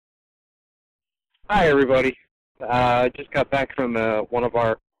Hi, everybody. I just got back from one of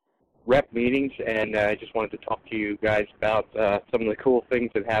our rep meetings, and I just wanted to talk to you guys about some of the cool things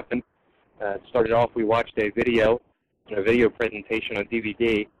that happened. It started off, we watched a video presentation on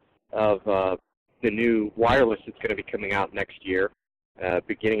DVD of the new wireless that's going to be coming out next year,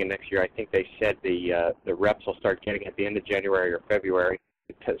 beginning of next year. I think they said the reps will start getting it at the end of January or February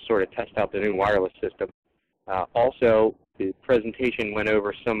to sort of test out the new wireless system. Also, the presentation went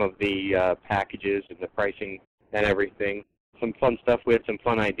over some of the packages and the pricing and everything. Some fun stuff. We had some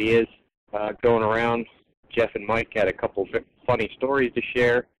fun ideas going around. Jeff and Mike had a couple funny stories to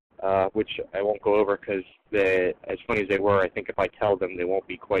share, which I won't go over because as funny as they were, I think if I tell them, they won't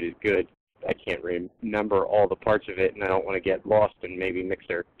be quite as good. I can't remember all the parts of it, and I don't want to get lost and maybe mix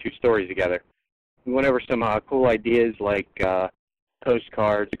their two stories together. We went over some cool ideas like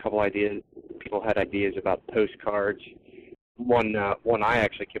postcards. A couple ideas. People had ideas about postcards. One I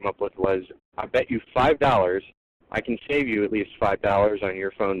actually came up with was, I bet you $5 I can save you at least $5 on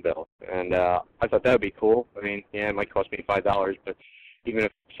your phone bill. And I thought that would be cool. I mean, yeah, it might cost me $5, but even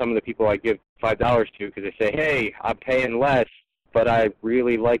if some of the people I give $5 to, because they say, hey, I'm paying less, but I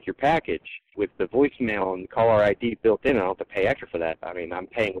really like your package with the voicemail and caller ID built in, I don't have to pay extra for that. I mean, I'm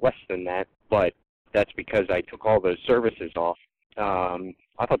paying less than that, but that's because I took all those services off.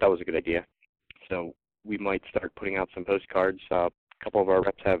 I thought that was a good idea. So we might start putting out some postcards. A couple of our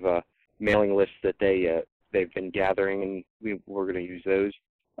reps have mailing lists that they've been gathering, and we're going to use those.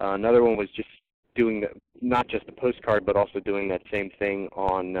 Another one was just doing not just a postcard, but also doing that same thing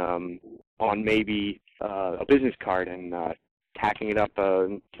on maybe a business card and tacking it up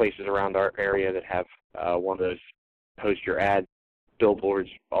in places around our area that have one of those post your ad billboards.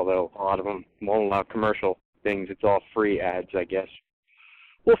 Although a lot of them won't allow commercial things, it's all free ads, I guess.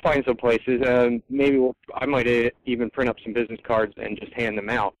 We'll find some places. Maybe I might even print up some business cards and just hand them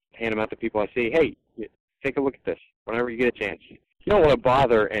out to people I see. Hey, take a look at this whenever you get a chance. You don't want to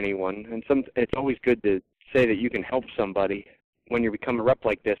bother anyone, and it's always good to say that you can help somebody. When you become a rep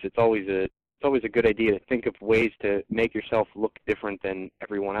like this, it's always a good idea to think of ways to make yourself look different than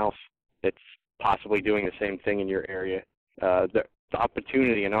everyone else that's possibly doing the same thing in your area. The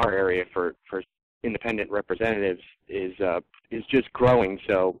opportunity in our area for independent representatives is just growing.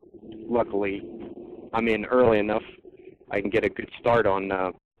 So luckily, I'm in early enough. I can get a good start on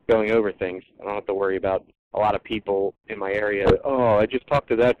going over things. I don't have to worry about a lot of people in my area. Oh, I just talked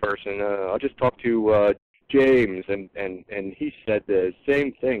to that person. I'll just talk to James, and he said the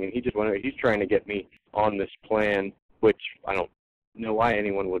same thing, and he's trying to get me on this plan, which I don't know why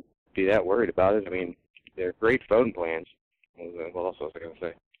anyone would be that worried about it. I mean, they're great phone plans. What else was I going to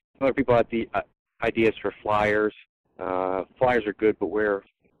say? Other people had the ideas for flyers. Flyers are good, but where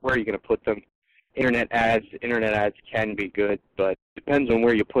are you going to put them? Internet ads can be good, but depends on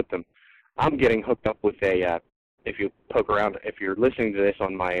where you put them. I'm getting hooked up with if you poke around, if you're listening to this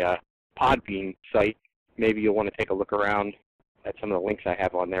on my Podbean site, maybe you'll want to take a look around at some of the links I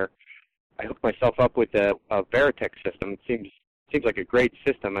have on there. I hooked myself up with a Veritech system. It seems like a great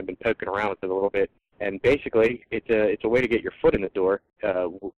system. I've been poking around with it a little bit, and basically it's a way to get your foot in the door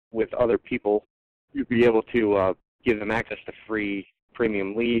with other people. You'll be able to give them access to free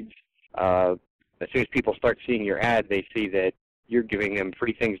premium leads. As soon as people start seeing your ad, they see that you're giving them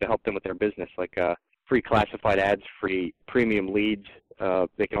free things to help them with their business, like free classified ads, free premium leads.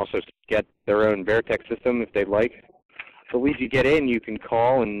 They can also get their own Veritech system if they'd like. The leads you get in, you can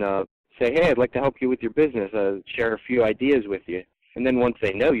call and say, hey, I'd like to help you with your business, share a few ideas with you. And then once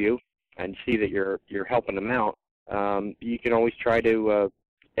they know you and see that you're helping them out, you can always try to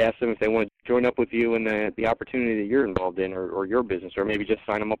ask them if they want to join up with you in the opportunity that you're involved in, or your business, or maybe just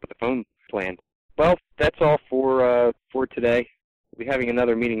sign them up with a phone plan. Well, that's all for today. We'll be having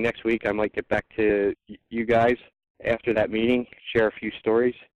another meeting next week. I might get back to you guys after that meeting, share a few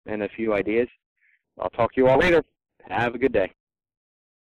stories and a few ideas. I'll talk to you all later. Have a good day.